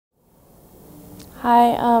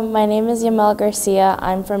Hi, my name is Yamel Garcia.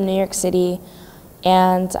 I'm from New York City,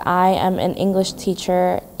 and I am an English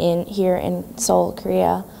teacher here in Seoul,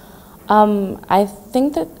 Korea. I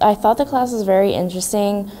thought the class was very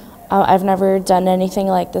interesting. I've never done anything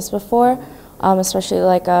like this before, especially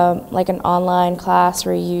like an online class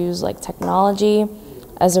where you use like technology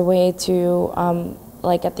as a way to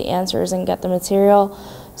like get the answers and get the material.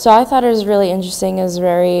 So I thought it was really interesting. It was a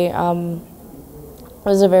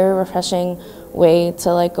very refreshing way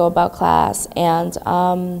to like go about class, and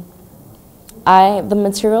the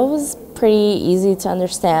material was pretty easy to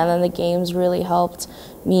understand, and the games really helped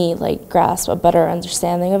me like grasp a better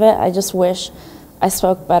understanding of it. I just wish I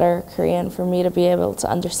spoke better Korean for me to be able to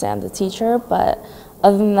understand the teacher, but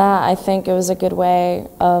other than that, I think it was a good way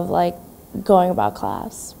of like going about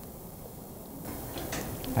class.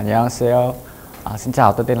 안녕하세요. Xin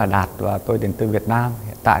chào, tôi tên là Đạt và tôi đến từ Việt Nam.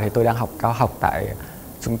 Hiện tại thì tôi đang học cao học tại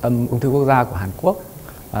Trung tâm Ung thư Quốc gia của Hàn Quốc.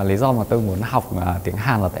 Lý do mà tôi muốn học tiếng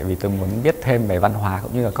Hàn là tại vì tôi muốn biết thêm về văn hóa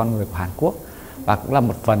cũng như là con người của Hàn Quốc, và cũng là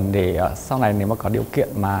một phần để sau này nếu mà có điều kiện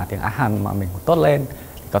mà tiếng Hàn mà mình tốt lên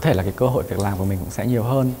thì có thể là cái cơ hội việc làm của mình cũng sẽ nhiều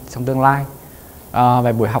hơn trong tương lai.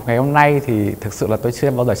 Về buổi học ngày hôm nay thì thực sự là tôi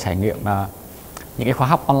chưa bao giờ trải nghiệm những cái khóa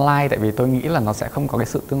học online, tại vì tôi nghĩ là nó sẽ không có cái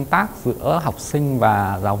sự tương tác giữa học sinh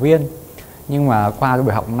và giáo viên. Nhưng mà qua cái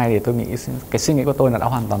buổi học hôm nay thì tôi nghĩ cái suy nghĩ của tôi đã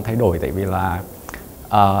hoàn toàn thay đổi, tại vì là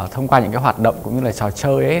thông qua những cái hoạt động cũng như là trò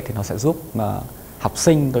chơi ấy thì nó sẽ giúp học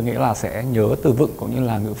sinh, tôi nghĩ là sẽ nhớ từ vựng cũng như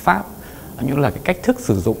là ngữ pháp, như là cái cách thức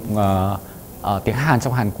sử dụng tiếng Hàn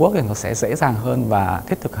trong Hàn Quốc thì nó sẽ dễ dàng hơn và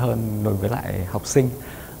thiết thực hơn đối với lại học sinh.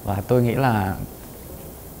 Và tôi nghĩ là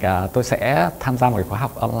tôi sẽ tham gia một cái khóa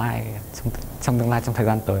học online trong tương lai, trong thời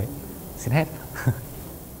gian tới. Xin hết.